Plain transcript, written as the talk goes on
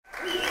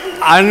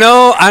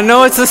I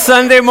know it's a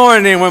Sunday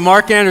morning when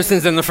Mark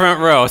Anderson's in the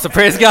front row. So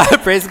praise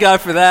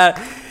God for that.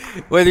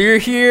 Whether you're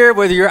here,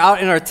 whether you're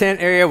out in our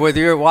tent area, whether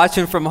you're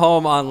watching from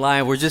home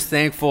online, we're just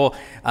thankful,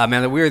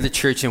 that we are the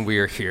church and we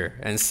are here.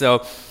 And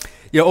so,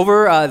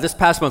 over this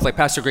past month, like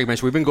Pastor Greg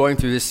mentioned, we've been going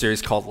through this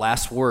series called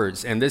Last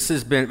Words. And this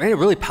has been a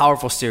really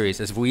powerful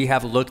series as we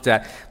have looked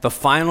at the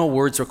final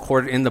words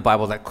recorded in the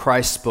Bible that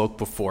Christ spoke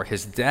before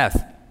his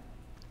death.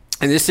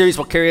 And this series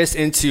will carry us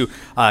into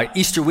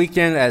Easter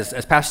weekend,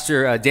 as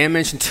Pastor Dan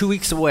mentioned, 2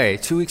 weeks away.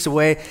 2 weeks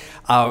away.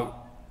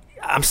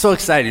 I'm so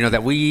excited,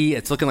 that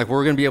it's looking like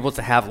we're going to be able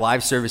to have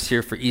live service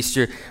here for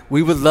Easter.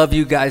 We would love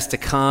you guys to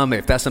come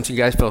if that's something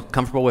you guys feel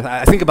comfortable with.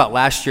 I think about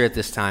last year at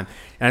this time,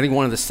 and I think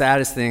one of the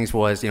saddest things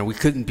was, we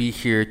couldn't be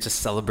here to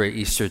celebrate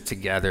Easter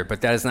together, but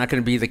that is not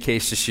going to be the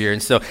case this year.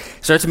 And so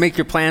start to make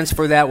your plans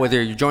for that,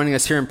 whether you're joining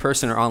us here in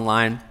person or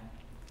online.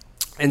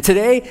 And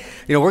today,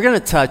 we're going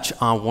to touch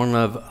on one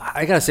of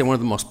the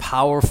most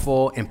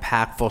powerful,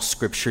 impactful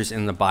scriptures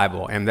in the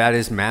Bible, and that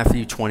is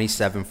Matthew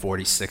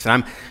 27:46. And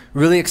I'm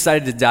really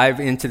excited to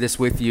dive into this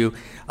with you.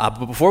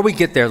 But before we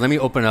get there, let me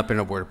open up in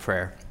a word of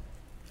prayer.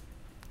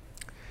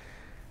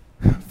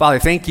 Father,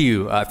 thank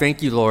you.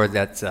 Thank you, Lord,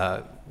 that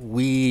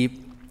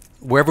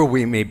wherever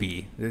we may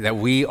be, that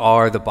we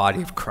are the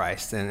body of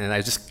Christ. And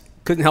I just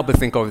couldn't help but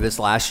think over this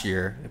last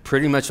year,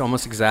 pretty much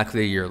almost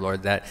exactly a year,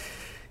 Lord, that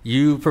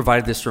you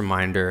provided this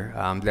reminder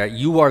that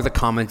you are the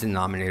common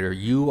denominator.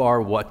 You are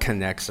what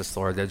connects us,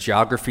 Lord. That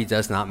geography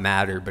does not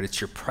matter, but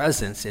it's your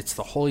presence. It's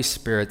the Holy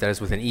Spirit that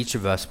is within each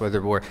of us, whether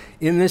we're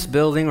in this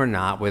building or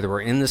not, whether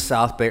we're in the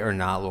South Bay or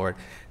not, Lord,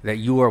 that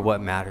you are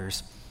what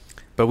matters.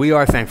 But we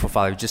are thankful,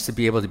 Father, just to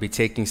be able to be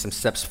taking some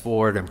steps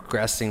forward and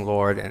progressing,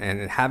 Lord,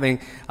 and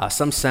having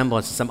some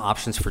semblance and some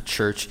options for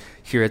church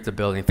here at the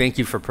building. Thank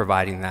you for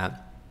providing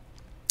that.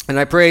 And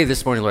I pray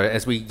this morning, Lord,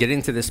 as we get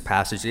into this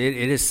passage, it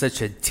is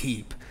such a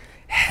deep,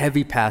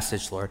 heavy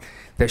passage, Lord,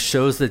 that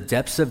shows the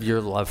depths of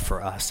your love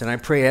for us. And I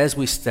pray as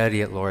we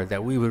study it, Lord,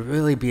 that we would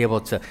really be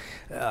able to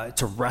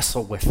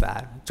wrestle with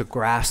that, to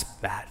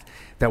grasp that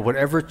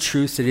whatever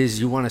truths it is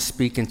you want to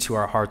speak into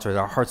our hearts, or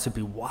our hearts would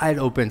be wide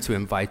open to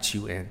invite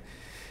you in.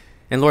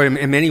 And Lord,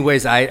 in many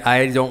ways,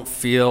 I don't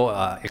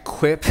feel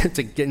equipped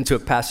to get into a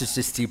passage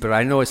this deep, but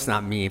I know it's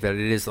not me, that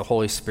it is the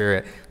Holy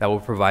Spirit that will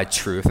provide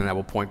truth and that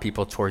will point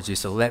people towards you.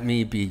 So let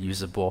me be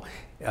usable,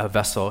 a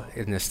vessel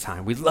in this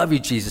time. We love you,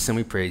 Jesus, and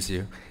we praise you.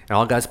 And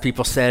all God's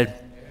people said,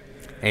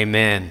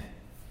 Amen.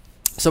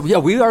 So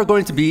we are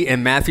going to be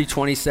in Matthew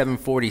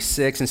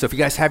 27:46. And so if you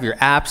guys have your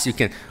apps, you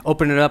can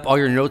open it up. All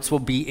your notes will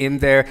be in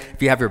there.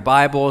 If you have your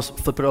Bibles,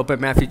 flip it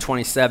open, Matthew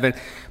 27.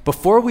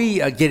 Before we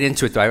get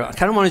into it, though, I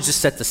kind of want to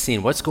just set the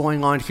scene. What's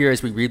going on here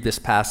as we read this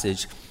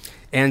passage?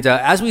 And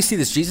as we see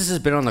this, Jesus has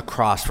been on the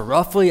cross for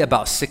roughly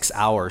about 6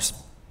 hours.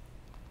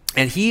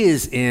 And he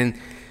is in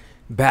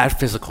bad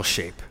physical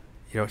shape.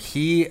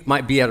 He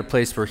might be at a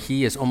place where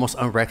he is almost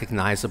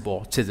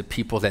unrecognizable to the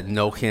people that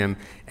know him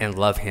and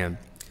love him.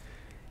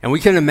 And we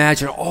can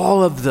imagine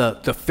all of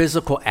the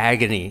physical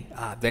agony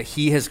that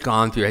he has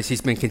gone through as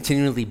he's been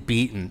continually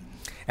beaten,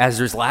 as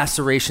there's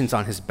lacerations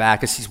on his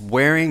back, as he's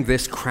wearing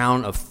this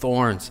crown of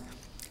thorns,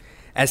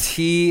 as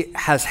he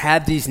has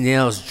had these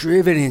nails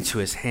driven into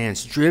his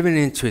hands, driven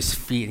into his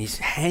feet, and he's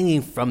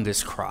hanging from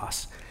this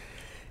cross.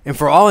 And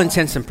for all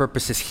intents and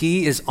purposes,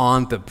 he is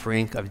on the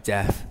brink of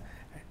death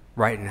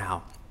right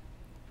now.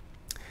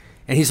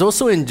 And he's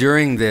also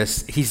enduring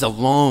this. He's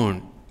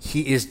alone.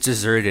 He is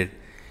deserted.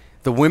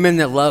 The women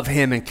that love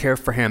him and care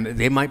for him,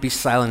 they might be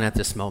silent at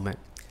this moment.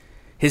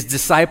 His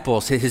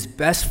disciples, his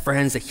best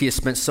friends that he has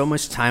spent so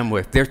much time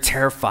with, they're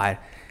terrified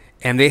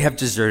and they have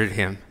deserted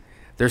him.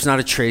 There's not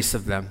a trace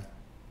of them.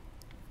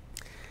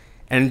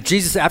 And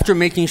Jesus, after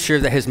making sure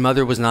that his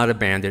mother was not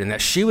abandoned and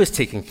that she was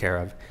taken care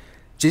of,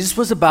 Jesus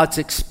was about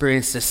to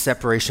experience this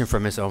separation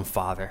from his own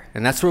Father.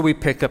 And that's where we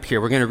pick up here.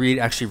 We're going to read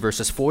actually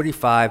verses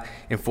 45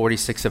 and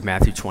 46 of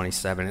Matthew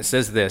 27. It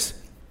says this: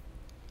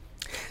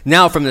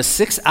 Now from the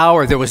 6th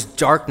hour there was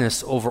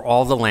darkness over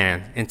all the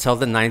land until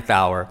the 9th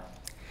hour.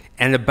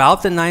 And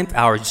about the 9th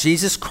hour,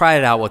 Jesus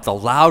cried out with a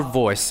loud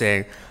voice,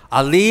 saying,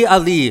 Ali,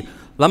 Ali,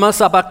 lama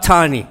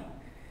sabachthani,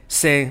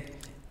 saying,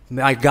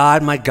 my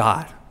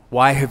God,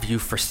 why have you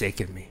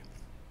forsaken me?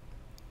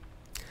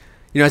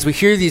 As we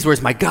hear these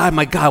words, my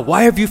God,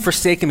 why have you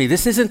forsaken me?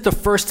 This isn't the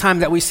first time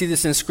that we see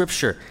this in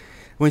Scripture.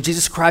 When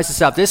Jesus cries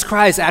this out, this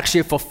cry is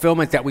actually a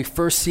fulfillment that we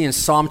first see in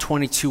Psalm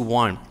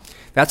 22:1.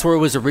 That's where it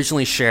was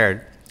originally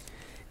shared.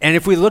 And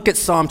if we look at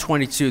Psalm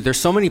 22, there's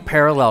so many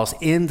parallels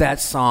in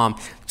that psalm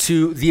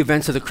to the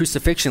events of the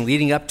crucifixion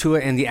leading up to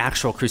it and the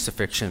actual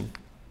crucifixion.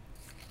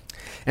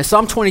 And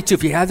Psalm 22,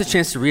 if you have the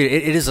chance to read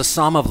it, it is a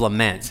psalm of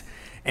lament.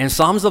 And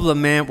Psalms of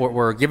lament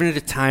were given at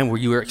a time where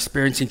you were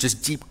experiencing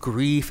just deep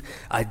grief,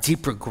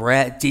 deep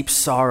regret, deep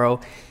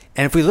sorrow.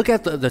 And if we look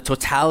at the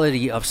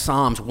totality of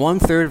Psalms,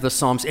 1/3 of the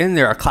Psalms in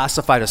there are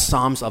classified as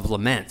Psalms of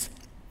lament.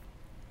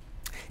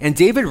 And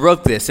David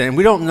wrote this, and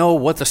we don't know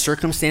what the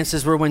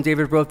circumstances were when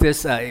David wrote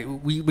this.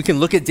 We can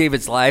look at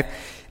David's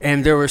life,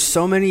 and there were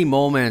so many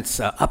moments,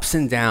 ups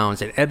and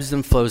downs, and ebbs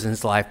and flows in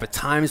his life, but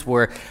times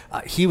where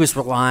he was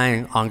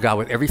relying on God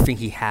with everything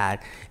he had,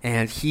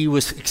 and he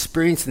was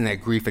experiencing that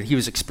grief, and he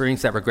was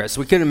experiencing that regret.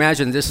 So we can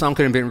imagine this psalm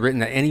could have been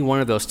written at any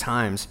one of those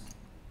times.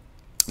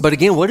 But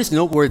again, what is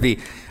noteworthy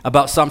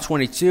about Psalm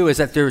 22 is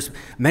that there's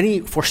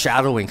many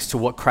foreshadowings to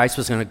what Christ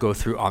was going to go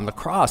through on the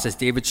cross as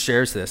David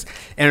shares this.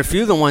 And a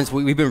few of the ones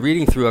we've been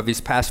reading through of these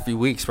past few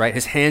weeks, right?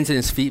 His hands and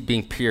his feet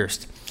being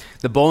pierced,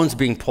 the bones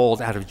being pulled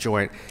out of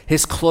joint,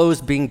 his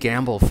clothes being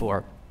gambled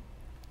for.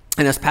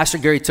 And as Pastor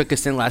Gary took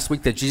us in last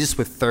week, that Jesus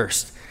would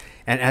thirst.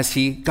 And as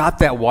he got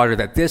that water,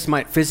 that this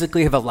might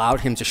physically have allowed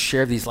him to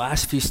share these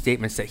last few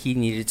statements that he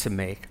needed to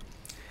make.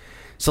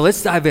 So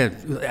let's dive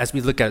in as we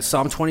look at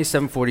Psalm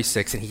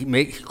 27:46, and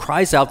he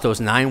cries out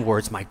those 9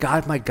 words, my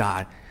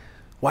God,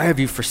 why have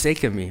you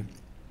forsaken me?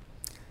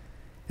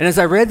 And as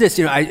I read this,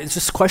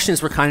 just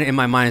questions were kind of in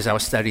my mind as I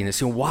was studying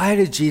this. Why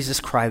did Jesus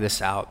cry this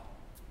out?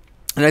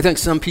 And I think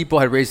some people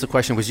had raised the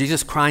question, was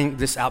Jesus crying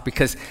this out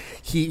because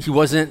he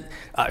wasn't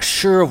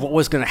sure of what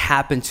was going to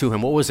happen to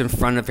him, what was in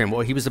front of him,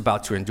 what he was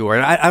about to endure?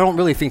 And I don't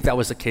really think that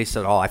was the case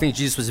at all. I think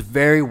Jesus was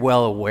very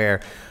well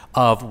aware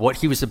of what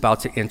he was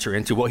about to enter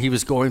into, what he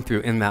was going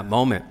through in that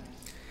moment.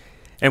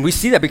 And we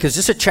see that because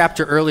just a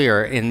chapter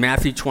earlier in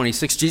Matthew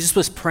 26, Jesus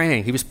was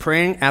praying. He was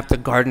praying at the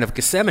Garden of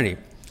Gethsemane.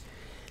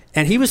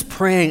 And he was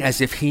praying as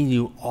if he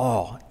knew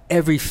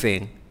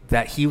everything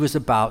that he was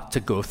about to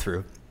go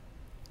through.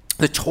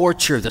 The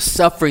torture, the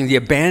suffering, the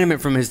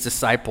abandonment from his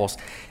disciples,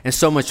 and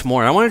so much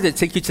more. And I wanted to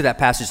take you to that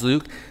passage,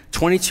 Luke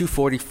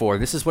 22:44.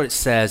 This is what it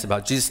says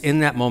about Jesus in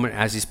that moment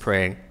as he's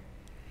praying.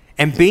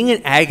 And being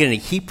in agony,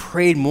 he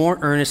prayed more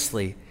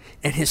earnestly,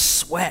 and his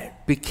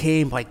sweat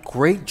became like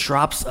great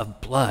drops of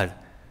blood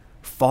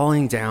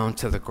falling down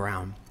to the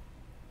ground.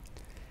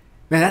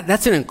 Man,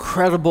 that's an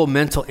incredible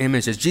mental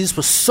image. As Jesus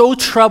was so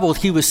troubled,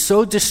 he was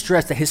so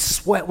distressed that his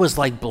sweat was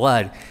like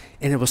blood,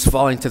 and it was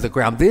falling to the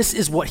ground. This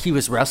is what he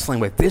was wrestling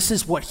with. This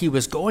is what he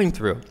was going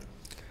through.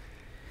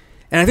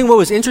 And I think what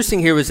was interesting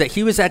here was that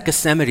he was at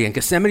Gethsemane, and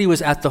Gethsemane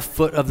was at the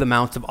foot of the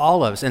Mount of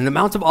Olives. And the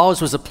Mount of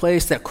Olives was a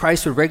place that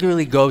Christ would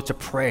regularly go to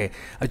pray,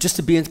 just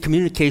to be in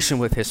communication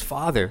with his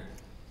Father.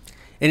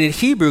 And in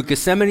Hebrew,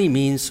 Gethsemane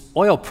means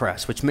oil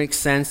press, which makes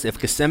sense if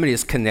Gethsemane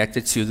is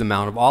connected to the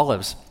Mount of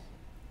Olives.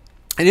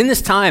 And in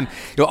this time,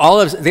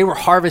 olives, they were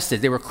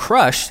harvested, they were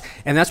crushed,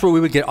 and that's where we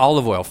would get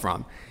olive oil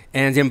from.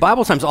 And in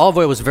Bible times, olive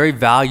oil was very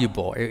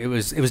valuable. It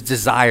was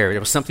desired. It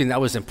was something that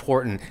was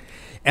important.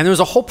 And there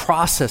was a whole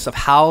process of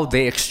how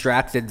they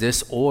extracted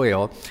this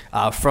oil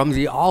from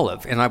the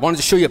olive. And I wanted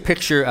to show you a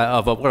picture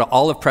of what an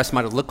olive press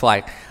might have looked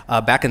like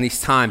back in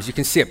these times. You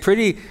can see a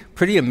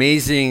pretty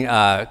amazing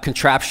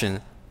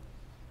contraption.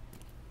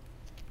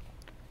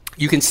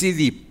 You can see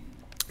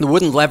the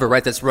wooden lever,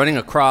 right, that's running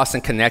across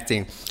and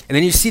connecting. And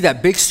then you see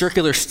that big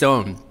circular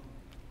stone.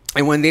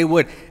 And when they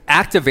would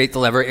activate the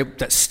lever,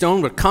 that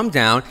stone would come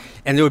down,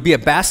 and there would be a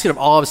basket of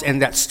olives,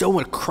 and that stone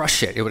would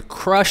crush it. It would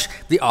crush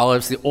the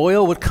olives. The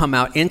oil would come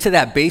out into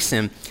that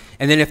basin,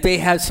 and then if they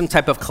had some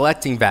type of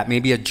collecting vat,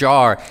 maybe a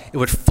jar, it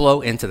would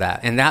flow into that.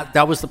 And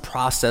that was the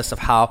process of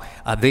how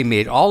they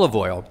made olive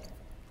oil.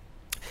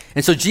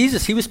 And so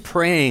Jesus, he was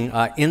praying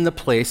in the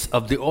place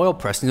of the oil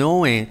press,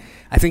 knowing,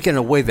 I think in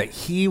a way, that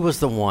he was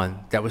the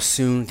one that was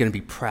soon going to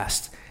be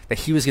pressed, that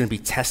he was going to be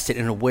tested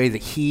in a way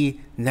that he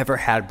never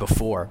had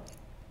before.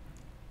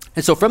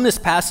 And so from this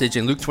passage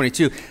in Luke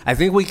 22, I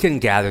think we can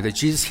gather that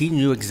Jesus, he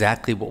knew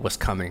exactly what was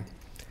coming.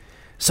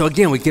 So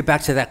again, we get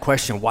back to that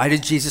question, why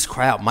did Jesus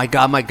cry out, my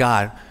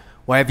God,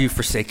 why have you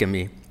forsaken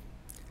me?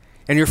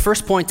 And your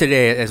first point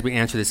today as we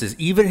answer this is,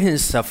 even in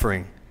his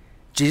suffering,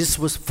 Jesus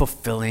was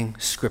fulfilling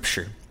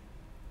Scripture.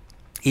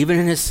 Even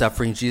in his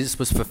suffering, Jesus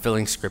was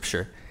fulfilling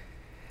Scripture.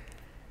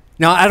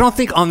 Now, I don't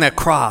think on that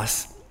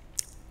cross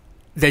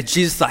that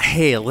Jesus thought,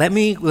 hey, let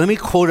me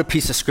quote a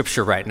piece of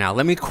Scripture right now.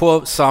 Let me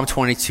quote Psalm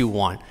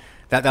 22:1.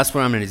 That's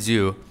what I'm going to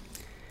do.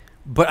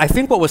 But I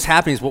think what was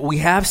happening is what we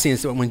have seen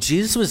is that when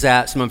Jesus was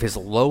at some of his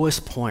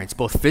lowest points,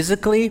 both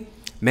physically,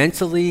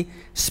 mentally,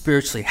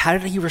 spiritually, how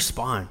did he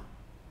respond?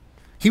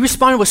 He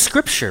responded with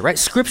Scripture, right?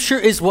 Scripture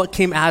is what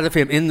came out of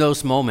him in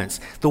those moments,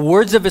 the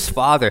words of his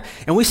Father.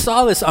 And we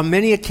saw this on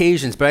many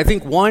occasions, but I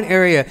think one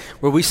area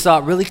where we saw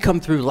it really come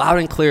through loud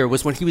and clear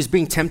was when he was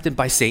being tempted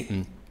by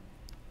Satan.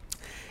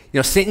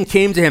 Satan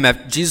came to him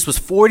after Jesus was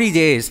 40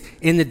 days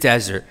in the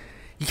desert.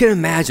 You can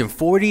imagine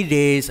 40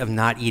 days of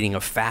not eating,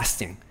 of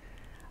fasting.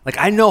 Like,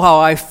 I know how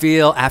I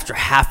feel after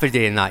half a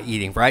day of not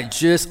eating, right?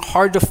 Just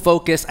hard to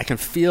focus. I can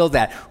feel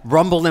that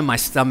rumble in my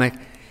stomach.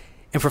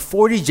 And for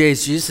 40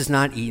 days, Jesus is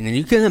not eating. And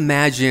you can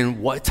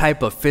imagine what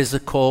type of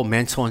physical,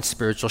 mental, and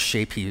spiritual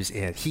shape he was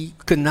in. He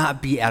could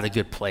not be at a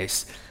good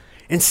place.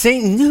 And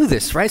Satan knew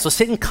this, right? So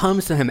Satan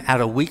comes to him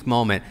at a weak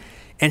moment,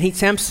 and he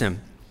tempts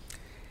him.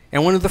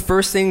 And one of the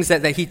first things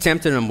that he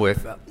tempted him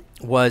with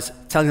was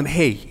telling him,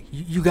 hey,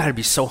 you got to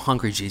be so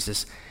hungry,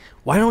 Jesus.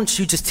 Why don't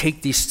you just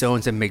take these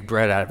stones and make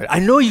bread out of it? I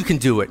know you can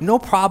do it, no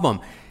problem.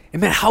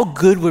 And man, how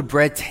good would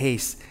bread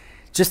taste?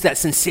 Just that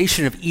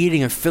sensation of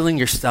eating and filling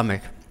your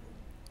stomach.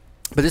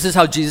 But this is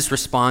how Jesus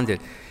responded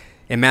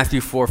in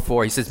Matthew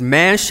 4:4. He says,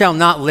 man shall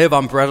not live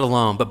on bread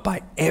alone, but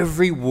by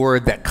every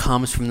word that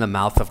comes from the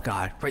mouth of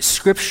God. Right?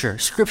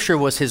 Scripture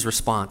was his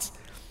response.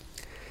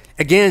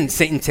 Again,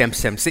 Satan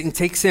tempts him. Satan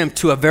takes him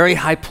to a very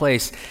high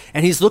place,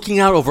 and he's looking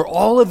out over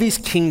all of these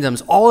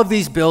kingdoms, all of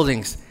these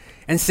buildings.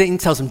 And Satan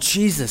tells him,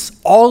 Jesus,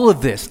 all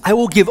of this, I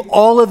will give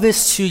all of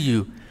this to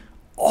you.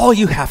 All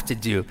you have to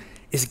do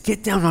is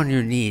get down on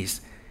your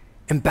knees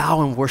and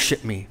bow and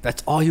worship me.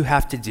 That's all you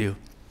have to do.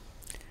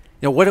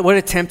 You know, what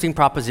a tempting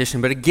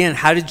proposition. But again,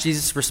 how did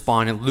Jesus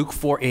respond in Luke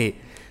 4:8?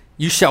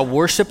 You shall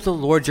worship the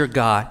Lord your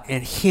God,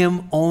 and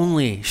him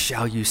only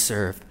shall you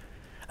serve.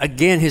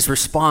 Again, his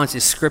response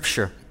is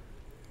Scripture.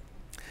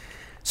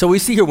 So we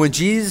see here when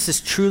Jesus is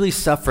truly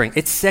suffering,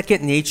 it's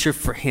second nature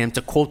for him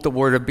to quote the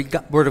word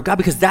of God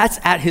because that's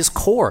at his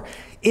core.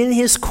 In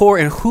his core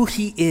and who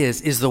he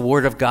is the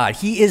word of God.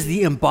 He is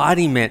the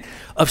embodiment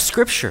of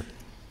Scripture.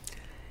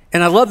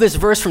 And I love this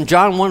verse from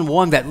John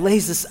 1:1 that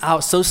lays this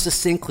out so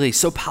succinctly,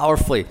 so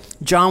powerfully.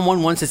 John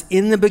 1:1 says,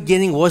 in the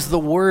beginning was the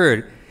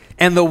Word,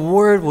 and the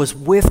Word was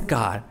with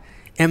God,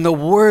 and the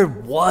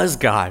Word was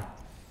God.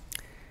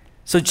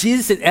 So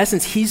Jesus, in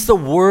essence, he's the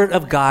Word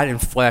of God in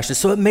flesh. And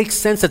so it makes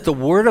sense that the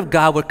Word of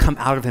God would come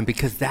out of him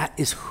because that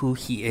is who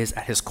he is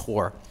at his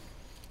core.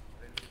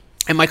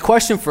 And my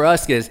question for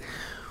us is,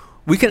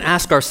 we can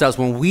ask ourselves,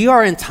 when we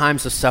are in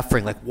times of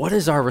suffering, like what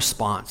is our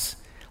response?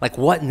 Like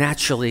what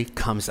naturally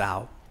comes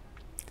out?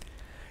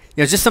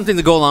 You know, just something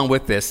to go along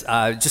with this.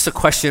 Just a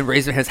question,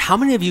 raise your hands. How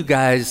many of you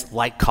guys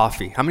like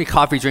coffee? How many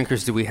coffee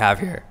drinkers do we have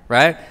here,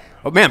 right?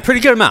 Oh man,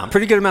 pretty good amount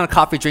of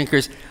coffee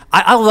drinkers.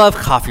 I love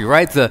coffee,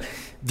 right?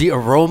 The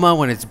aroma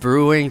when it's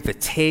brewing, the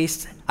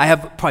taste. I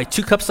have probably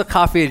 2 cups of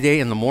coffee a day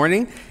in the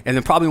morning and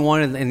then probably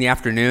 1 in the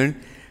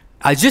afternoon.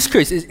 Just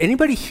curious, is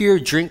anybody here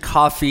drink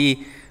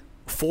coffee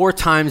 4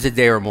 times a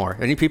day or more?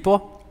 Any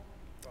people?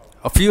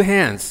 A few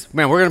hands.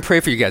 Man, we're going to pray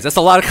for you guys. That's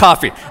a lot of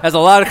coffee. That's a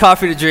lot of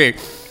coffee to drink.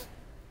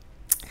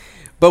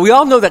 But we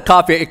all know that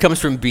coffee, it comes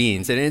from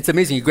beans. And it's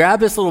amazing. You grab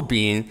this little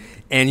bean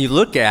and you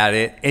look at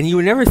it and you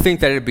would never think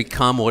that it would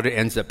become what it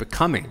ends up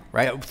becoming,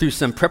 right? Through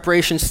some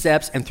preparation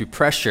steps and through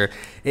pressure,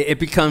 it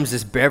becomes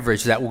this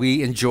beverage that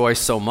we enjoy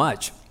so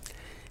much.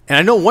 And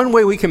I know one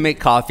way we can make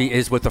coffee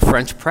is with a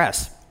French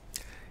press.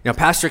 You know,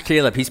 Pastor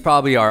Caleb, he's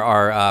probably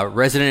our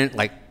resident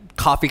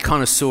coffee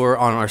connoisseur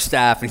on our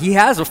staff, and he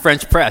has a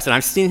French press, and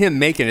I've seen him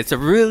make it. It's a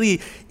really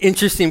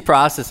interesting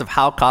process of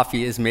how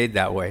coffee is made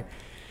that way.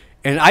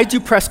 And I do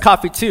press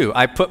coffee too.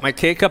 I put my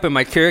K-cup in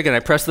my Keurig and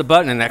I press the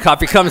button and that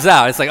coffee comes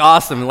out. It's like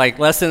awesome, like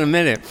less than a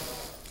minute.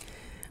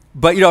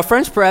 But you know, a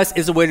French press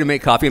is a way to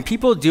make coffee, and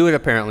people do it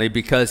apparently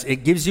because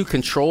it gives you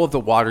control of the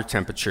water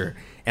temperature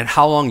and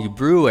how long you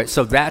brew it,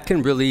 so that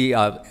can really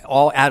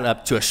all add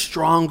up to a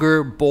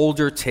stronger,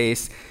 bolder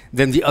taste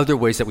than the other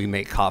ways that we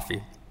make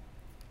coffee.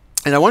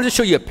 And I wanted to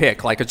show you a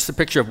pic, just a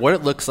picture of what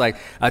it looks like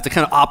to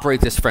kind of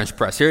operate this French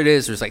press. Here it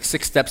is. There's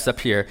 6 steps up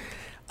here.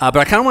 But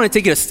I kind of want to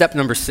take it to step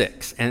number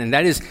 6, and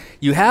that is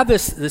you have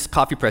this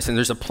coffee press, and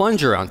there's a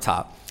plunger on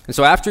top. And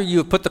so after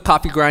you put the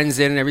coffee grinds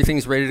in and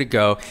everything's ready to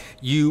go,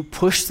 you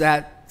push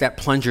that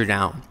plunger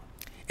down.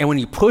 And when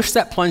you push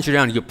that plunger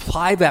down, you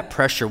apply that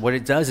pressure, what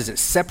it does is it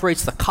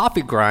separates the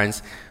coffee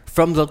grinds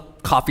from the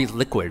coffee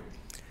liquid.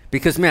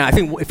 Because, man, I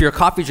think if you're a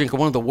coffee drinker,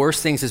 one of the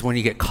worst things is when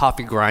you get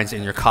coffee grinds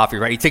in your coffee,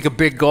 right? You take a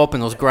big gulp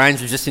and those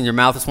grinds are just in your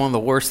mouth. It's one of the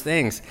worst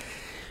things.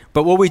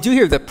 But what we do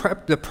here,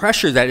 the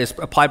pressure that is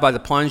applied by the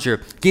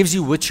plunger gives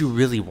you what you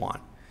really want.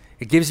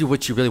 It gives you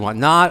what you really want,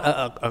 not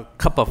a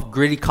cup of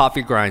gritty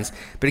coffee grinds,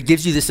 but it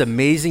gives you this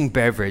amazing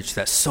beverage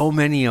that so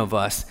many of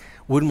us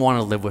wouldn't want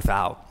to live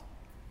without.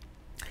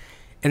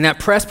 And that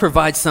press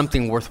provides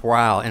something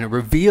worthwhile, and it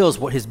reveals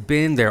what has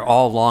been there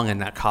all along in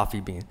that coffee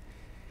bean.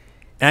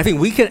 And I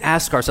think we can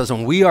ask ourselves,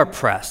 when we are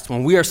pressed,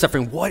 when we are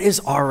suffering, what is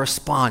our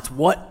response?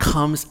 What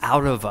comes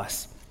out of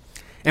us?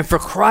 And for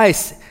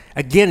Christ,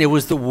 again, it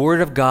was the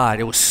Word of God.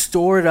 It was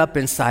stored up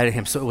inside of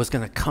him, so it was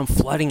going to come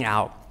flooding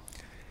out.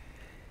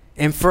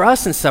 And for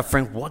us in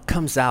suffering, what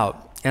comes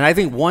out? And I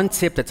think one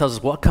tip that tells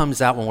us what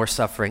comes out when we're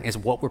suffering is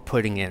what we're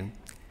putting in.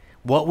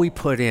 What we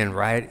put in,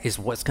 right, is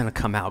what's going to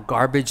come out.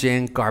 Garbage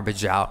in,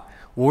 garbage out.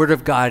 Word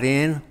of God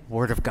in,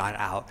 Word of God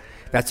out.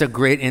 That's a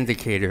great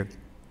indicator.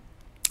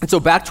 And so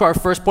back to our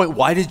first point,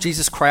 why did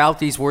Jesus cry out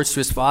these words to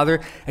his Father?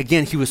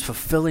 Again, he was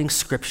fulfilling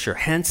Scripture.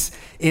 Hence,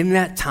 in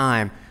that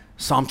time,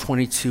 Psalm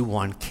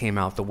 22:1 came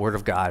out, the Word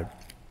of God.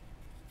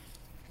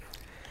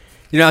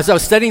 You know, as I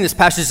was studying this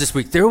passage this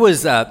week, there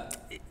was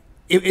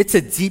it's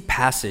a deep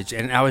passage,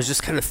 and I was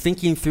just kind of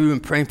thinking through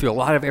and praying through a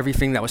lot of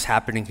everything that was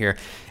happening here.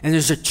 And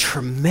there's a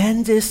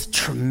tremendous,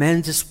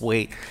 tremendous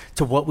weight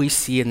to what we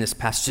see in this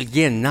passage.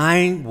 Again,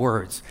 9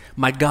 words.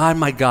 My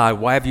God,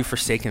 why have you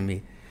forsaken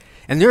me?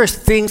 And there are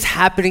things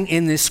happening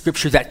in this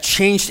scripture that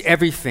changed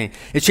everything.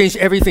 It changed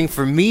everything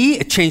for me.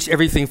 It changed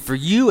everything for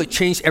you. It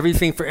changed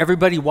everything for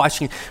everybody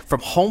watching from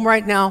home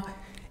right now.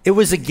 It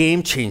was a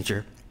game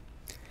changer.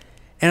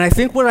 And I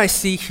think what I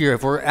see here,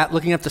 if we're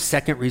looking at the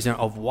second reason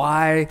of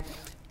why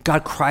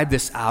God cried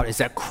this out, is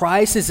that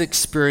Christ is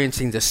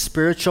experiencing the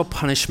spiritual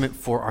punishment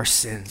for our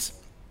sins.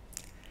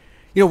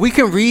 We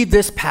can read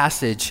this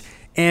passage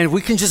and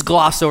we can just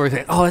gloss over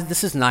it. Oh,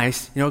 this is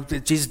nice.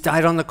 Jesus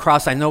died on the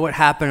cross. I know what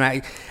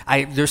happened.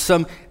 There's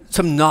some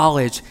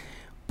knowledge.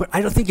 But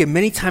I don't think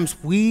many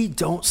times we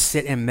don't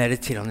sit and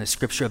meditate on the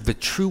scripture of the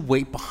true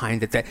weight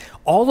behind it, that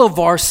all of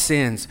our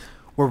sins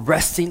were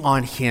resting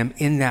on him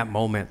in that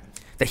moment,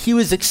 that he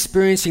was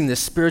experiencing the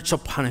spiritual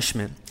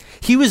punishment.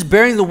 He was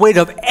bearing the weight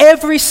of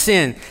every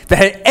sin that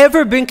had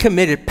ever been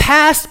committed,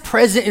 past,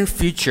 present, and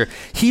future.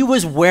 He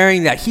was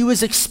wearing that. He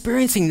was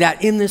experiencing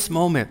that in this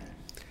moment.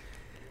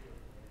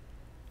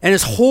 And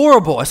as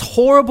horrible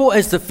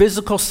as the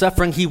physical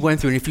suffering he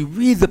went through, and if you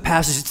read the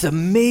passage, it's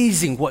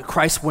amazing what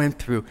Christ went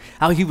through,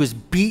 how he was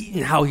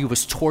beaten, how he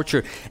was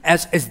tortured.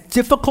 As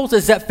difficult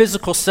as that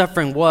physical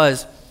suffering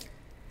was,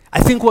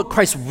 I think what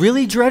Christ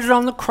really dreaded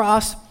on the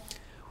cross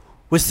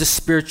was the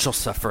spiritual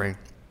suffering,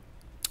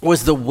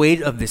 was the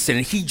weight of this sin.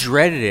 And he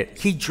dreaded it.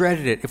 He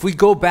dreaded it. If we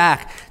go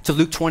back to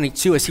Luke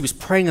 22, as he was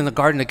praying in the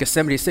Garden of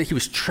Gethsemane, it said he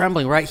was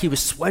trembling, right? He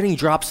was sweating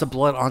drops of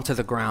blood onto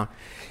the ground.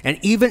 And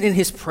even in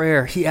his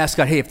prayer, he asked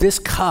God, hey, if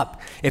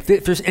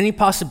there's any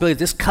possibility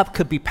this cup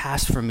could be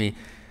passed from me,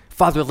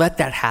 Father, let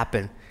that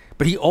happen.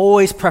 But he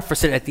always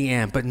prefaced it at the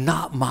end, but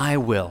not my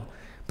will,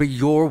 but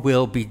your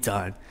will be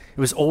done. It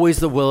was always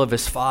the will of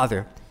his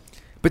Father.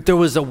 But there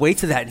was a weight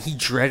to that, and he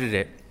dreaded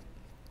it.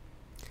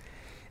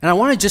 And I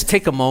want to just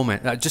take a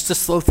moment, just to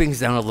slow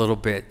things down a little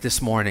bit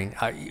this morning.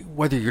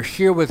 Whether you're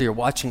here, whether you're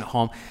watching at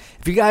home,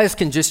 if you guys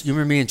can just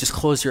humor me and just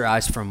close your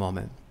eyes for a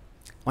moment.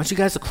 I want you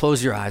guys to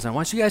close your eyes. I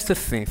want you guys to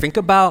think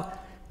about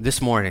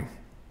this morning.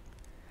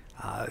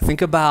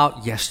 Think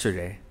about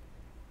yesterday.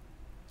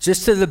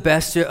 Just to the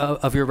best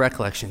of your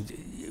recollection,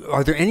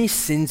 are there any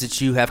sins that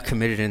you have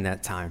committed in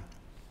that time?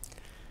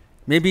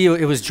 Maybe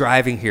it was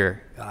driving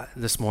here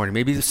this morning.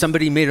 Maybe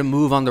somebody made a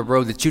move on the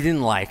road that you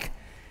didn't like,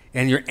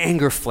 and your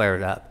anger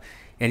flared up.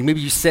 And maybe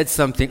you said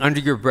something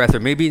under your breath, or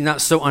maybe not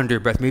so under your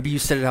breath. Maybe you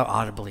said it out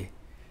audibly.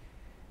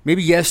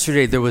 Maybe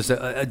yesterday there was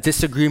a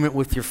disagreement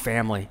with your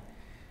family.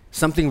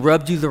 Something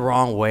rubbed you the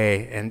wrong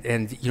way,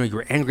 and you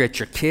were angry at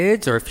your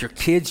kids, or if you're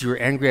kids, you were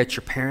angry at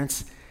your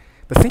parents.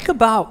 But think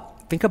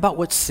about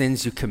what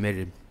sins you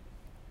committed.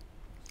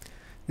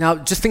 Now,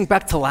 just think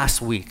back to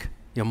last week,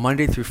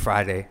 Monday through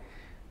Friday.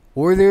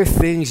 Were there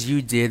things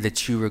you did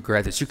that you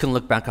regret, that you can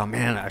look back on,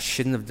 man, I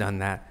shouldn't have done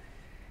that?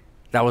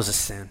 That was a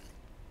sin.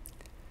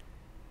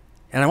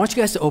 And I want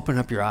you guys to open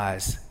up your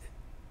eyes.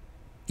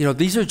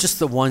 These are just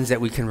the ones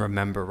that we can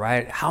remember,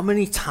 right? How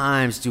many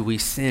times do we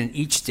sin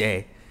each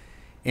day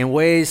in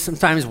ways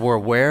sometimes we're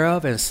aware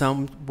of and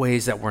some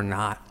ways that we're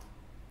not?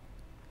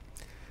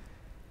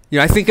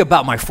 I think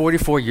about my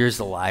 44 years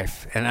of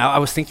life, and I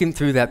was thinking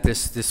through that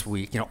this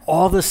week,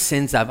 all the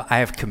sins I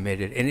have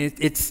committed. And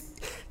it's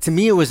to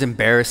me, it was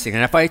embarrassing.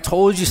 And if I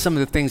told you some of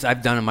the things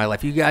I've done in my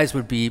life, you guys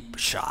would be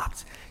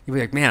shocked. You'd be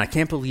like, man, I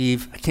can't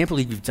believe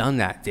you've done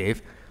that,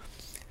 Dave.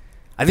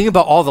 I think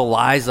about all the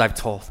lies I've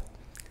told.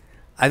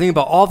 I think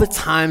about all the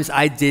times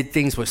I did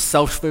things with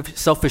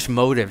selfish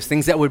motives,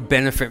 things that would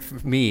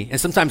benefit me. And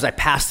sometimes I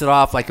passed it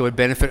off like it would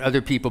benefit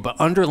other people, but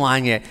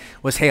underlying it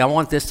was, hey, I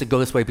want this to go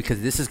this way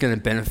because this is going to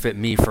benefit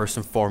me first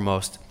and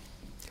foremost.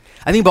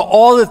 I think about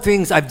all the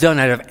things I've done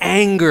out of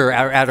anger,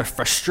 out of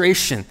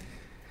frustration,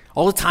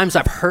 all the times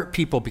I've hurt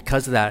people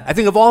because of that. I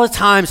think of all the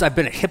times I've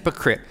been a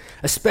hypocrite,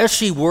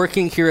 especially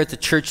working here at the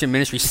church and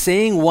ministry,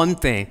 saying one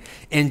thing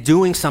and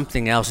doing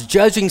something else,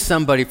 judging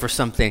somebody for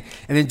something,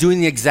 and then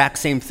doing the exact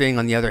same thing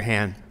on the other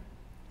hand.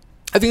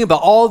 I think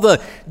about all the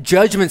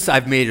judgments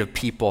I've made of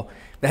people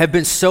that have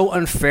been so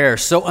unfair,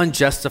 so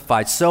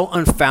unjustified, so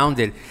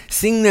unfounded,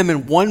 seeing them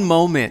in one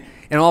moment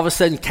and all of a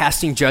sudden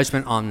casting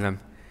judgment on them.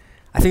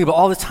 I think about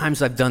all the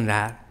times I've done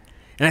that.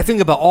 And I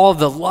think about all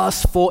the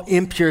lustful,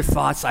 impure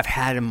thoughts I've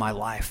had in my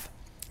life.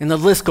 And the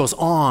list goes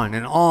on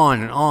and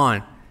on and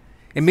on.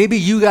 And maybe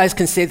you guys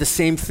can say the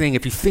same thing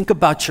if you think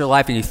about your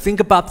life and you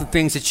think about the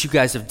things that you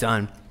guys have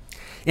done.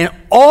 And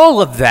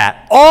all of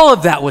that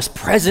was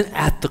present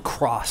at the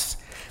cross.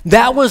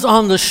 That was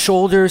on the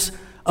shoulders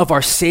of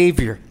our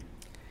Savior.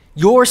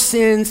 Your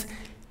sins,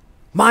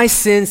 my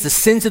sins, the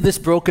sins of this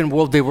broken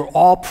world, they were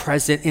all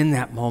present in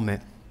that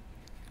moment.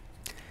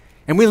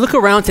 And we look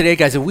around today,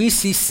 guys, and we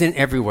see sin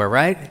everywhere,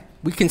 right?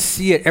 We can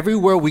see it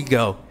everywhere we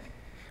go.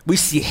 We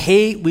see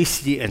hate, we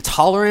see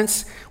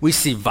intolerance, we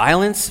see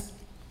violence.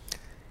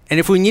 And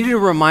if we needed a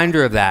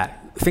reminder of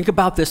that, think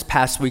about this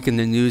past week in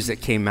the news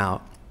that came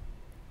out.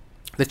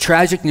 The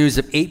tragic news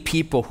of 8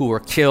 people who were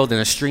killed in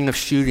a string of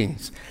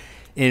shootings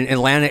in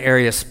Atlanta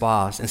area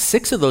spas. And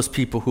 6 of those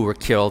people who were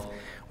killed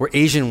were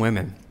Asian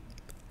women.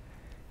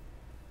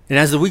 And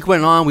as the week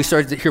went on, we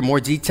started to hear more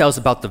details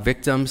about the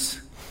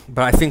victims.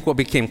 But I think what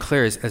became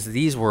clear is as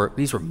these were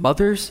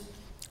mothers,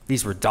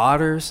 these were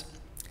daughters,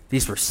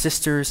 these were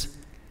sisters,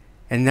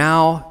 and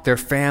now their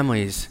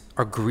families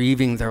are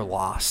grieving their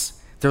loss.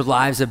 Their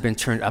lives have been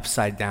turned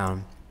upside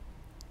down.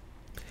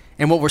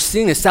 And what we're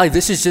seeing is, sadly,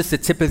 this is just the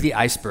tip of the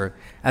iceberg,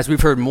 as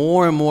we've heard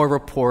more and more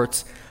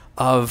reports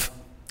of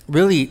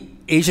really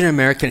Asian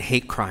American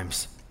hate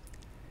crimes.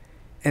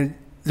 And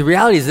the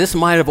reality is this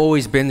might have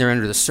always been there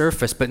under the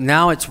surface, but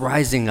now it's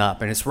rising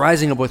up, and it's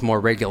rising up with more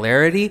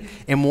regularity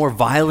and more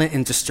violent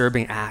and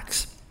disturbing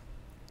acts.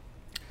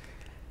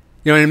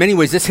 In many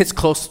ways, this hits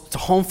close to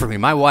home for me.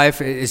 My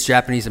wife is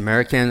Japanese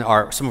American.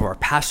 Some of our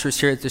pastors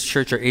here at this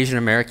church are Asian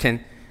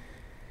American.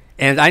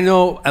 And I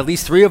know at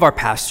least 3 of our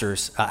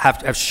pastors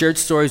have shared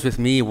stories with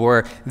me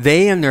where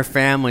they and their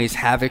families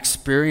have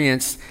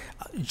experienced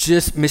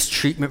just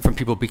mistreatment from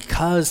people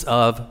because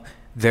of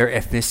their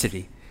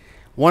ethnicity.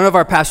 One of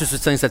our pastors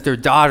was telling us that their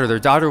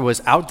daughter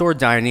was outdoor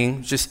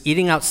dining, just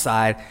eating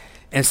outside,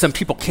 and some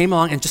people came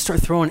along and just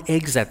started throwing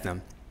eggs at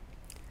them.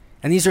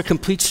 And these are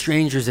complete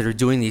strangers that are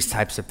doing these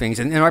types of things.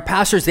 And our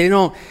pastors, they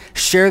don't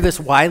share this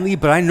widely,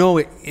 but I know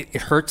it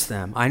hurts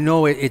them. I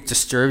know it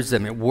disturbs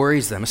them. It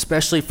worries them,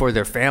 especially for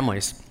their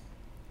families.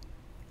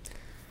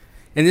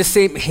 And this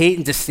same hate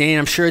and disdain,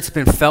 I'm sure it's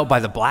been felt by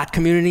the Black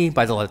community,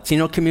 by the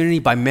Latino community,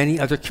 by many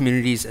other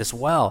communities as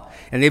well.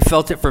 And they've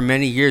felt it for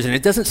many years. And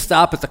it doesn't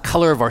stop at the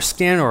color of our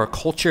skin or our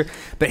culture,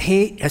 but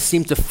hate has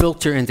seemed to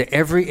filter into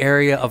every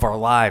area of our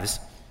lives.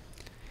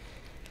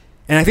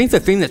 And I think the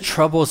thing that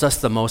troubles us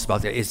the most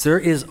about that is there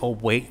is a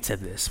weight to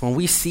this. When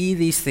we see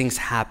these things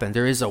happen,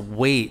 there is a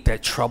weight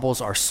that troubles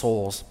our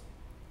souls.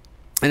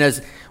 And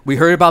as we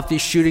heard about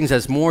these shootings,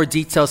 as more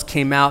details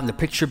came out and the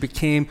picture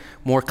became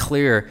more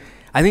clear,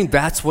 I think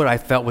that's what I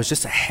felt was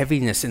just a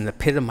heaviness in the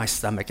pit of my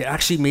stomach. It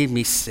actually made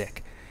me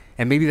sick.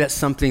 And maybe that's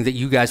something that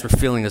you guys were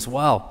feeling as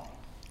well.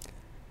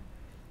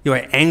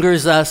 It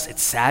angers us, it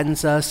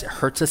saddens us, it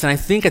hurts us. And I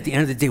think at the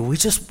end of the day,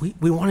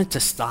 we want it to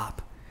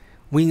stop.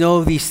 We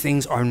know these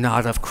things are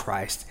not of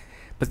Christ.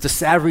 But the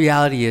sad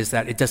reality is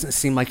that it doesn't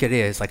seem like it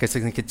is. Like it's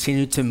going to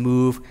continue to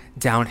move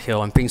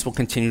downhill and things will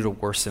continue to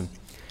worsen.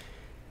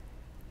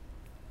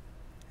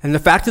 And the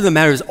fact of the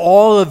matter is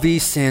all of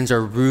these sins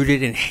are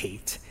rooted in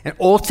hate. And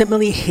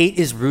ultimately, hate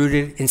is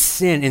rooted in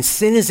sin. And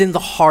sin is in the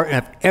heart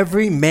of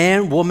every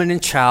man, woman,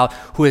 and child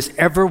who has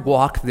ever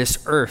walked this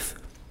earth.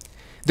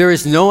 There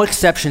is no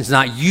exceptions,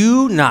 not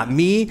you, not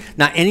me,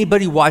 not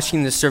anybody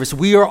watching this service.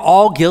 We are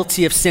all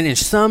guilty of sin in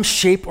some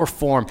shape or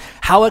form.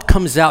 How it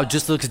comes out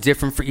just looks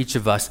different for each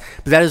of us,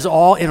 but that is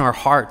all in our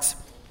hearts.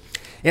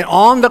 And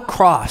on the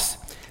cross,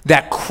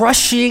 that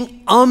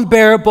crushing,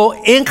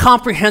 unbearable,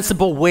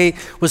 incomprehensible weight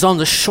was on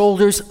the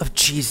shoulders of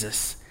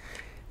Jesus.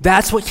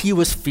 That's what he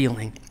was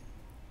feeling.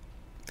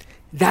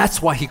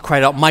 That's why he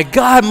cried out, my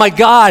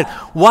God,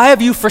 why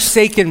have you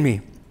forsaken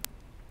me?"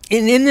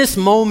 And in this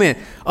moment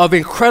of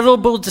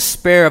incredible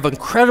despair, of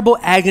incredible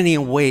agony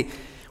and weight,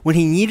 when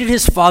he needed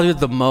his Father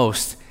the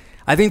most,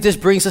 I think this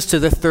brings us to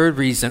the third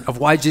reason of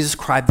why Jesus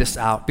cried this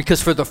out. Because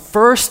for the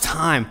first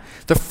time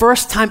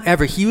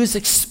ever, he was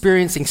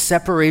experiencing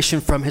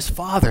separation from his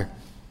Father.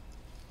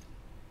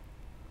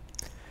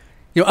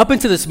 Up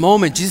until this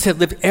moment, Jesus had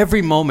lived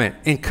every moment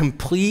in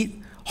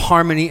complete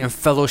harmony and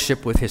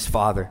fellowship with his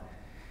Father.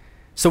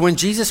 So when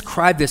Jesus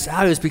cried this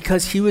out, it was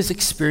because he was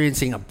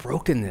experiencing a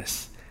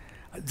brokenness.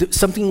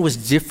 Something was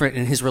different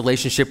in his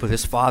relationship with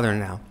his Father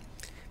now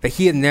that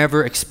he had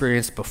never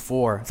experienced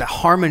before. That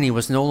harmony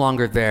was no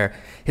longer there.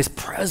 His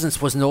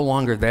presence was no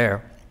longer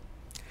there.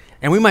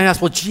 And we might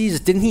ask, well, Jesus,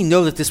 didn't he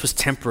know that this was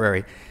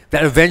temporary?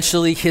 That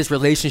eventually his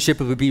relationship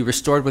would be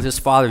restored with his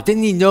Father?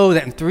 Didn't he know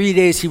that in 3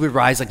 days he would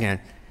rise again?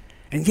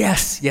 And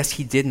yes,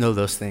 he did know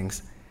those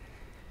things.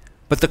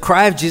 But the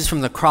cry of Jesus from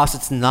the cross,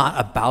 it's not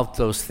about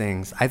those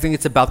things. I think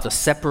it's about the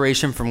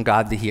separation from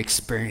God that he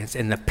experienced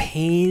and the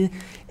pain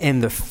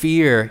and the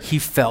fear he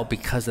felt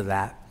because of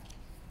that.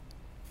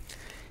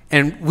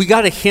 And we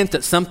got a hint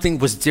that something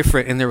was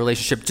different in their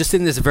relationship just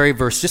in this very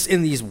verse, just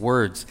in these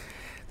words,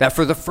 that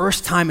for the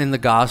first time in the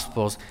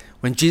Gospels,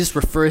 when Jesus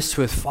refers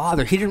to his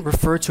Father, he didn't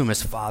refer to him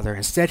as Father.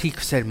 Instead, he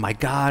said, my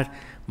God,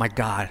 my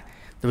God.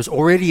 There was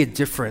already a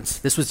difference.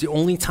 This was the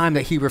only time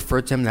that he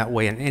referred to him that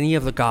way in any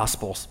of the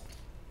Gospels.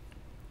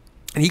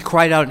 And he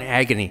cried out in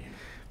agony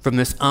from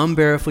this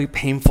unbearably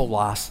painful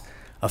loss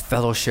of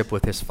fellowship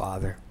with his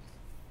Father.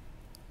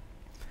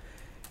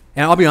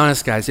 And I'll be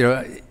honest, guys,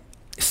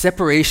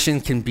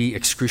 separation can be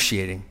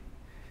excruciating.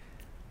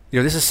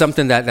 This is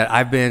something that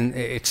I've been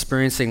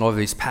experiencing over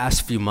these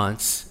past few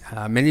months.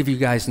 Many of you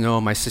guys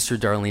know my sister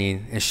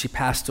Darlene, and she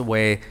passed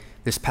away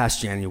this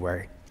past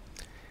January.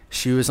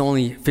 She was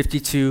only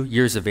 52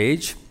 years of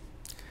age.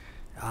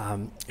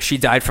 She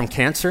died from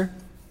cancer.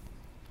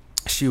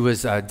 She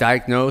was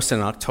diagnosed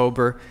in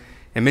October,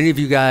 and many of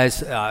you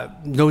guys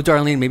know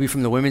Darlene, maybe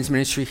from the women's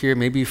ministry here,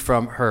 maybe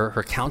from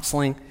her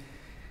counseling,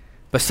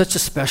 but such a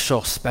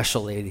special,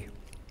 special lady.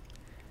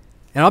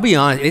 And I'll be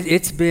honest,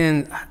 it's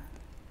been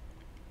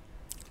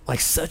like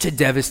such a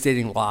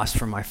devastating loss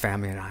for my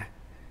family and I,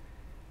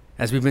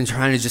 as we've been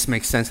trying to just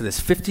make sense of this.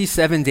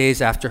 57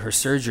 days after her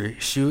surgery,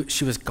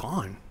 she was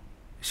gone.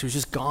 She was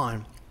just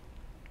gone.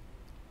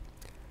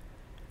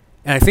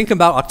 And I think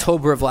about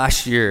October of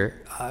last year.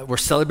 We're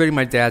celebrating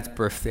my dad's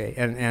birthday,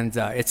 and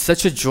it's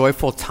such a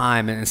joyful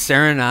time. And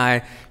Sarah and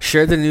I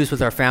shared the news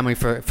with our family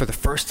for the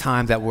first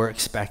time that we're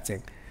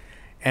expecting.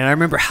 And I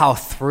remember how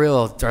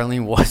thrilled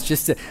Darlene was,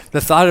 just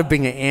the thought of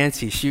being an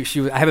auntie.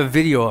 I have a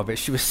video of it.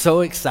 She was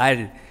so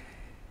excited.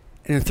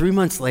 And then 3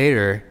 months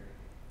later,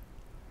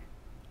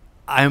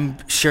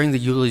 I'm sharing the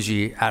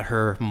eulogy at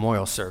her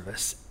memorial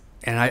service.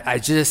 And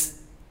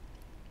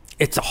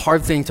it's a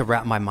hard thing to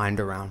wrap my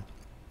mind around.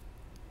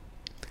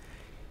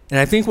 And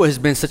I think what has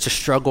been such a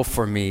struggle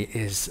for me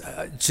is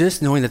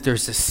just knowing that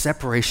there's this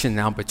separation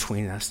now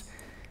between us,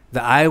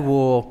 that I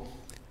will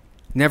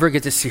never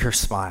get to see her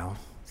smile,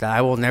 that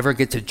I will never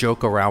get to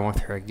joke around with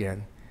her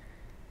again.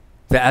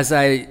 That as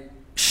I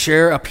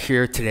share up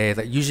here today,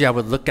 that usually I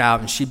would look out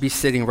and she'd be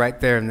sitting right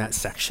there in that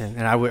section,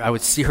 and I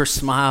would see her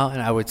smile,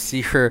 and I would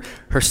see her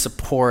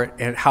support,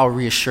 and how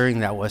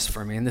reassuring that was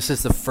for me. And this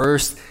is the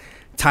first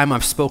time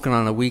I've spoken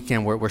on a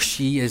weekend where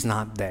she is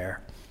not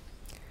there.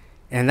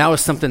 And that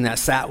was something that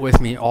sat with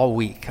me all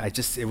week.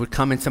 It would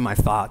come into my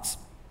thoughts.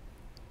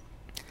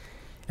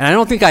 And I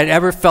don't think I'd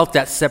ever felt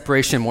that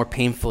separation more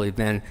painfully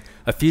than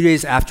a few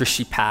days after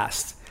she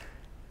passed.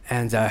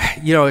 And,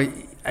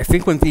 I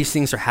think when these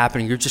things are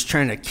happening, you're just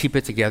trying to keep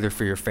it together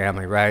for your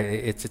family, right?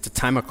 It's a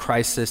time of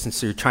crisis, and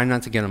so you're trying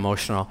not to get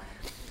emotional.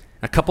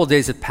 A couple of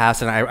days had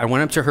passed, and I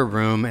went up to her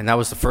room, and that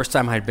was the first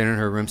time I had been in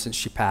her room since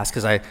she passed,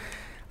 because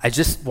I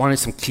just wanted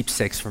some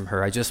keepsakes from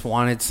her. I just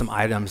wanted some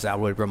items that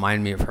would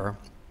remind me of her.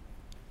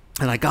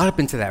 And I got up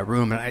into that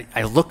room, and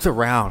I looked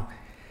around,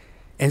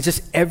 and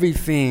just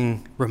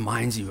everything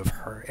reminds you of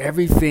her.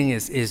 Everything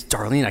is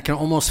Darlene. I can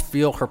almost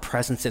feel her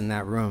presence in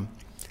that room.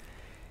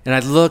 And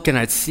I'd look, and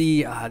I'd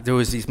see there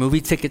was these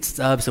movie ticket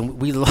stubs,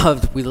 and we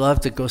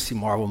loved to go see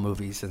Marvel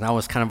movies, and that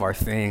was kind of our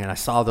thing. And I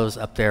saw those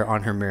up there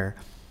on her mirror.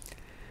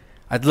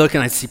 I'd look,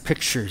 and I'd see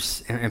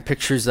pictures and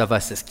pictures of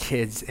us as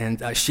kids.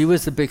 And she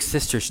was the big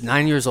sister. She's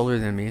 9 years older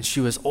than me, and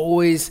she was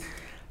always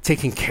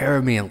taking care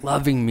of me and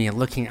loving me and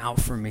looking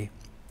out for me.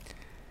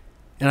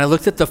 And I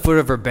looked at the foot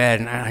of her bed,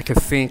 and I could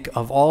think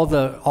of all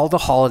the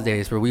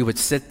holidays where we would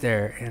sit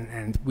there,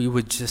 and we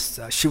would just,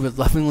 she would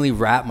lovingly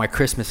wrap my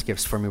Christmas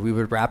gifts for me. We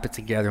would wrap it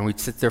together, and we'd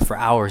sit there for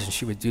hours, and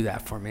she would do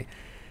that for me.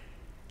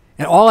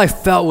 And all I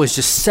felt was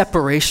just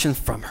separation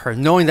from her,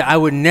 knowing that I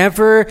would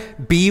never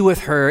be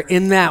with her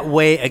in that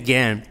way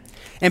again.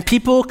 And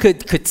people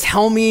could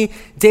tell me,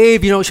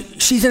 Dave,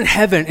 she's in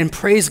heaven, and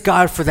praise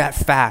God for that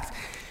fact.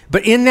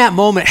 But in that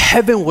moment,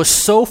 heaven was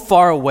so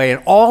far away,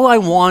 and all I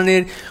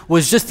wanted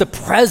was just the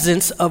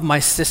presence of my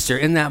sister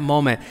in that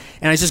moment.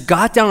 And I just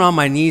got down on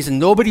my knees, and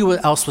nobody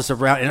else was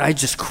around, and I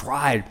just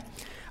cried.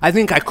 I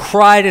think I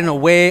cried in a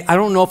way, I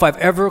don't know if I've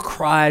ever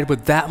cried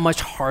with that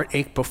much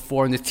heartache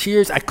before. And the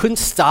tears, I couldn't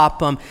stop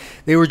them.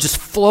 They were just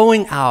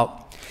flowing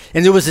out.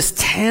 And there was this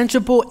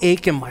tangible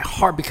ache in my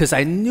heart, because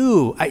I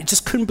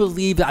just couldn't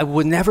believe that I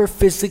would never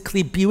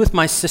physically be with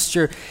my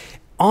sister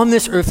on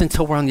this earth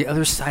until we're on the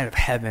other side of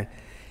heaven.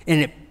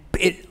 And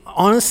it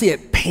honestly,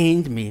 it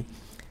pained me.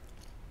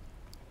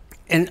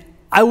 And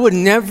I would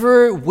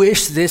never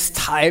wish this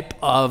type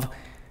of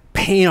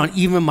pain on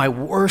even my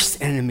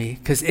worst enemy,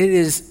 because it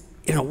is,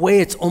 in a way,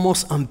 it's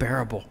almost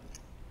unbearable.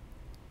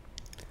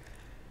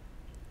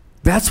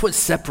 That's what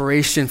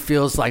separation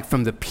feels like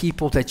from the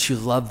people that you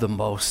love the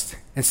most.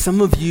 And some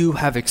of you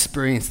have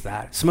experienced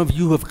that. Some of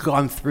you have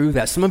gone through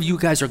that. Some of you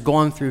guys are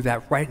going through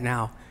that right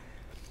now.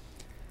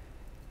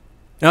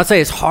 And I'll tell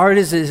you, as hard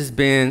as it has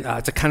been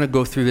to kind of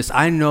go through this,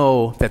 I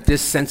know that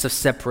this sense of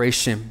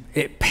separation,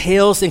 it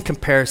pales in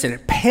comparison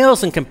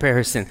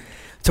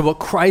to what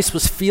Christ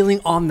was feeling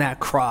on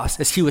that cross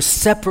as he was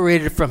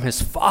separated from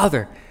his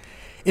Father.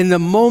 In the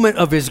moment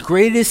of his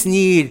greatest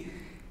need,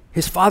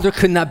 his Father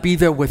could not be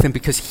there with him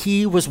because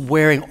he was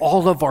wearing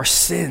all of our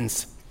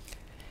sins.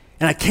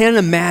 And I can't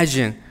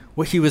imagine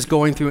what he was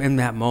going through in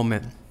that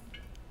moment.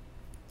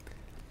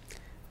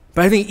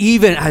 But I think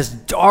even as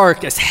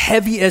dark, as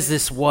heavy as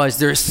this was,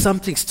 there is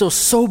something still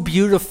so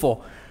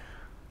beautiful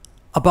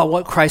about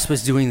what Christ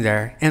was doing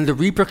there and the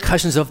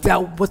repercussions of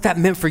that, what that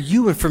meant for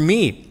you and for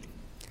me.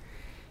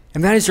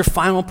 And that is your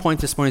final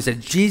point this morning, is that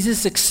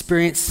Jesus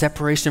experienced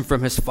separation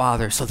from his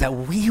Father so that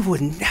we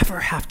would never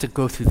have to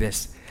go through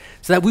this,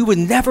 so that we would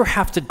never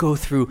have to go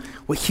through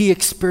what he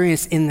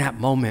experienced in that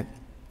moment.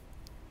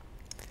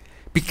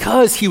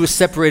 Because he was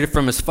separated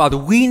from his Father,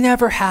 we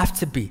never have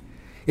to be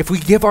if we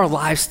give our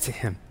lives to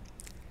him.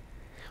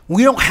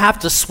 We don't have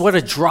to sweat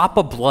a drop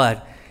of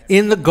blood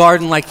in the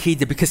garden like he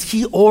did, because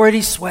he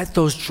already sweat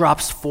those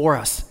drops for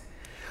us.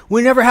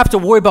 We never have to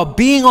worry about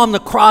being on the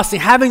cross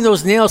and having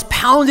those nails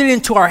pounded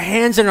into our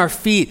hands and our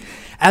feet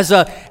as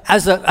a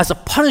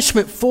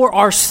punishment for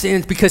our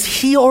sins, because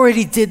he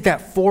already did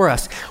that for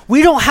us.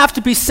 We don't have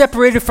to be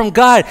separated from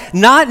God,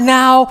 not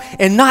now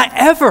and not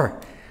ever.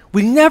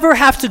 We never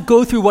have to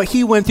go through what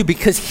he went through,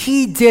 because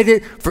he did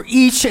it for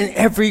each and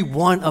every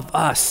one of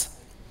us.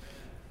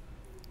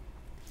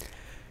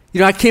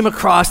 I came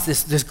across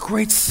this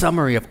great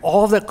summary of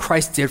all that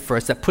Christ did for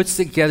us that puts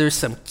together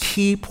some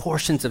key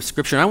portions of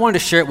Scripture. And I wanted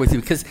to share it with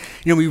you because,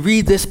 we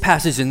read this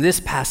passage and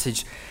this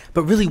passage,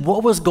 but really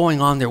what was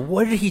going on there?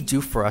 What did he do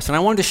for us? And I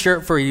wanted to share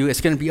it for you.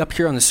 It's going to be up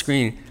here on the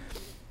screen.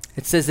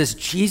 It says this: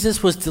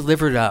 Jesus was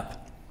delivered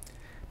up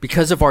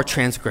because of our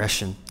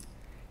transgression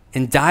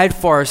and died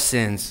for our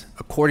sins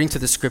according to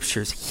the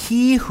Scriptures.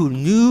 He who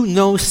knew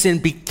no sin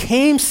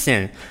became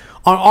sin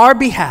on our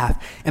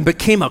behalf and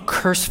became a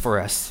curse for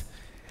us.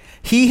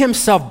 He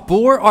himself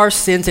bore our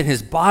sins in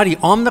his body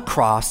on the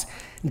cross,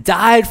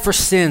 died for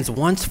sins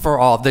once for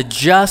all, the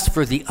just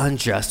for the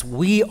unjust.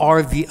 We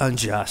are the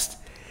unjust,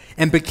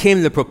 and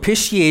became the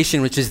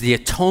propitiation, which is the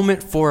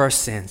atonement for our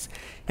sins.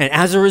 And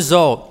as a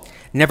result,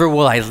 never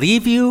will I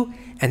leave you,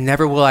 and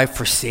never will I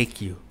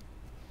forsake you.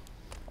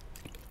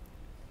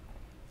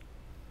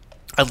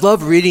 I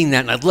love reading that,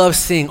 and I love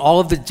seeing all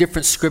of the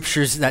different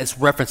scriptures that's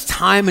referenced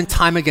time and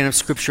time again of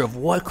Scripture of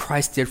what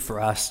Christ did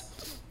for us.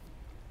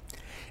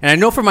 And I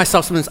know for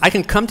myself, sometimes I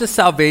can come to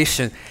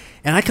salvation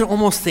and I can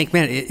almost think,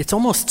 man, it's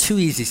almost too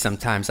easy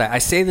sometimes. I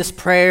say this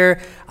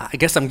prayer, I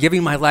guess I'm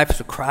giving my life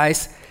to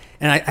Christ,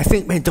 and I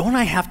think, man, don't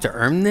I have to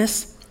earn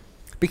this?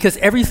 Because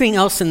everything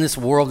else in this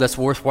world that's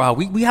worthwhile,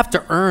 we have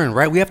to earn,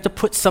 right? We have to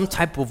put some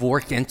type of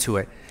work into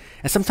it.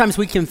 And sometimes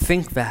we can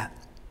think that.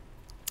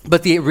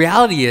 But the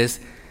reality is,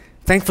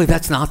 thankfully,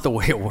 that's not the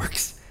way it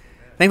works.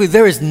 Thankfully,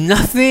 there's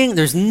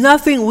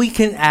nothing we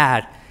can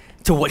add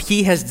to what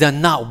he has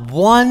done, not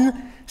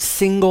one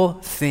single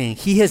thing.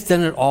 He has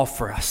done it all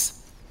for us.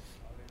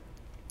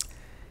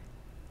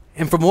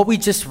 And from what we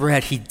just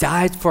read, he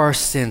died for our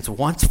sins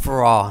once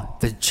for all,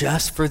 the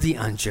just for the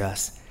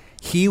unjust.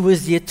 He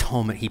was the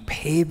atonement. He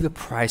paid the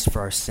price for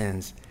our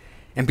sins.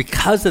 And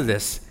because of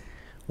this,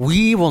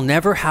 we will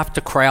never have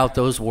to cry out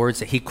those words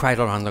that he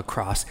cried out on the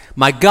cross.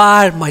 My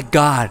God,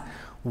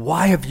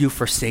 why have you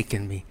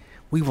forsaken me?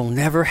 We will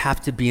never have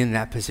to be in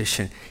that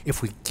position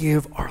if we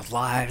give our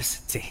lives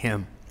to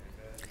him.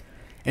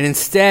 And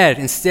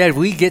instead,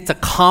 we get to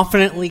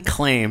confidently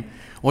claim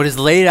what is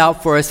laid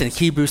out for us in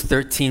Hebrews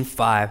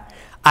 13:5.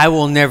 I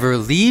will never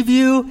leave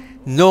you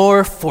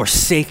nor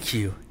forsake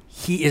you.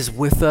 He is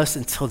with us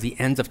until the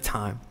end of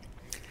time.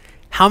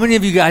 How many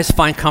of you guys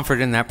find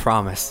comfort in that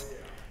promise?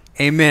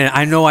 Amen.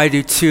 I know I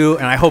do too,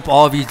 and I hope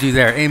all of you do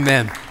there.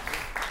 Amen.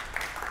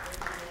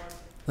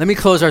 Let me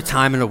close our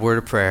time in a word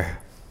of prayer.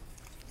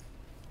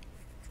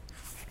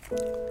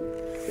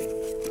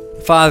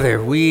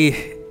 Father,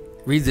 we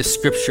read the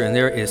Scripture, and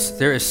there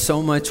is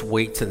so much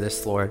weight to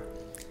this, Lord.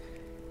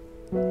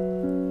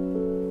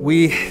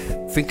 We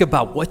think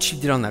about what you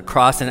did on that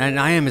cross, and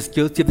I am as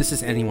guilty of this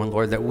as anyone,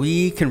 Lord, that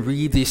we can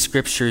read these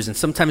Scriptures, and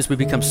sometimes we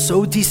become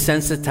so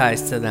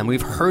desensitized to them.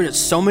 We've heard it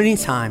so many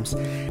times,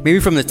 maybe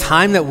from the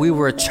time that we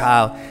were a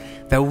child,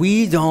 that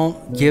we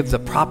don't give the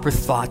proper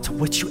thought to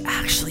what you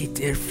actually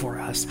did for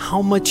us,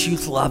 how much you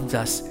loved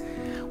us,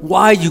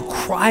 why you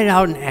cried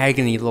out in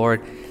agony,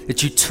 Lord,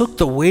 that you took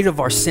the weight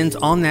of our sins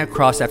on that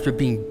cross after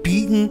being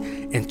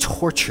beaten and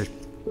tortured.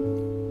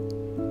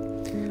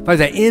 Father,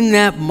 that in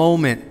that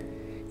moment,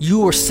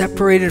 you were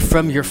separated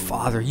from your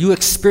Father. You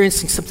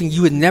experiencing something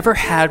you had never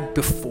had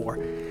before,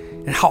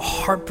 and how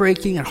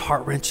heartbreaking and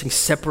heart-wrenching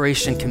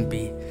separation can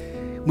be.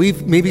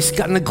 We've maybe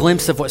gotten a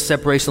glimpse of what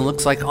separation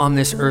looks like on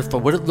this earth, but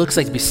what it looks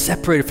like to be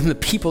separated from the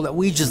people that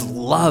we just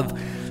love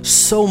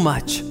so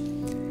much.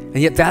 And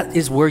yet that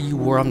is where you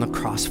were on the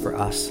cross for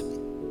us.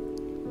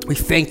 We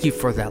thank you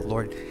for that,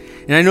 Lord.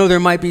 And I know there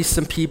might be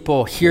some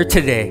people here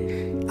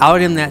today,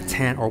 out in that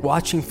tent or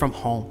watching from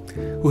home,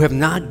 who have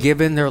not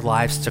given their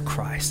lives to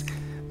Christ.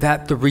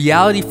 That the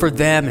reality for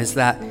them is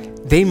that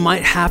they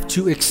might have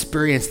to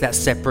experience that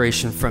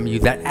separation from you,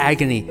 that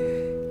agony,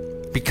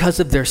 because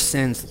of their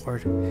sins,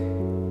 Lord.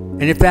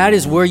 And if that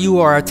is where you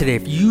are today,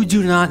 if you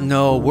do not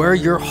know where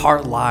your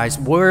heart lies,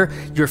 where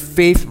your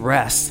faith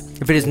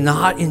rests, if it is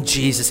not in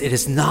Jesus, it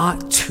is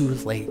not too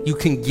late. You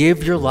can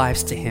give your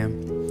lives to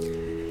him.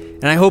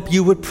 And I hope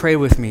you would pray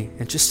with me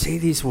and just say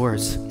these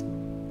words.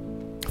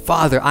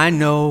 Father, I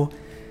know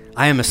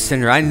I am a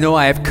sinner. I know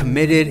I have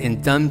committed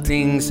and done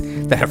things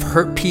that have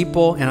hurt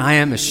people, and I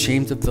am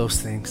ashamed of those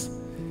things.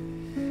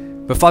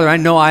 But Father, I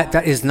know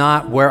that is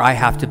not where I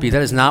have to be.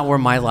 That is not where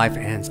my life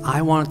ends.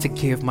 I want to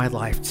give my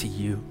life to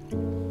you.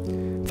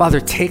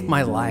 Father, take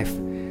my life.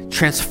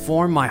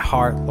 Transform my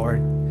heart,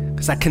 Lord,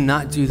 because I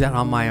cannot do that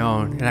on my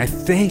own. And I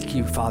thank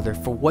you, Father,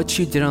 for what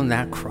you did on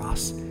that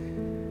cross.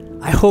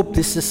 I hope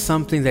this is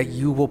something that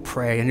you will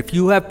pray. And if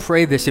you have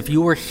prayed this, if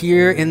you were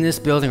here in this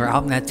building or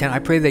out in that tent, I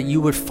pray that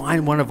you would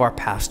find one of our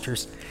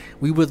pastors.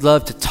 We would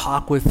love to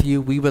talk with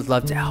you. We would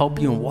love to help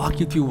you and walk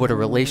you through what a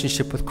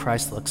relationship with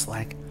Christ looks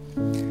like.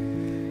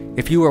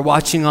 If you are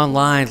watching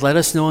online, let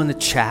us know in the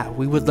chat.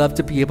 We would love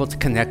to be able to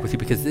connect with you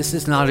because this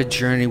is not a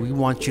journey we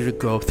want you to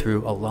go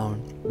through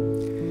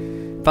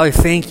alone. Father,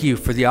 thank you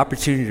for the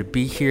opportunity to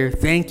be here.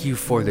 Thank you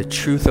for the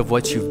truth of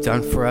what you've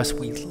done for us.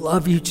 We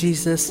love you,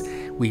 Jesus.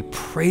 We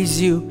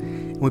praise you.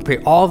 And we pray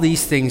all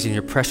these things in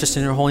your precious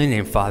and your holy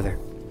name, Father.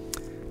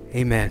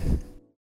 Amen.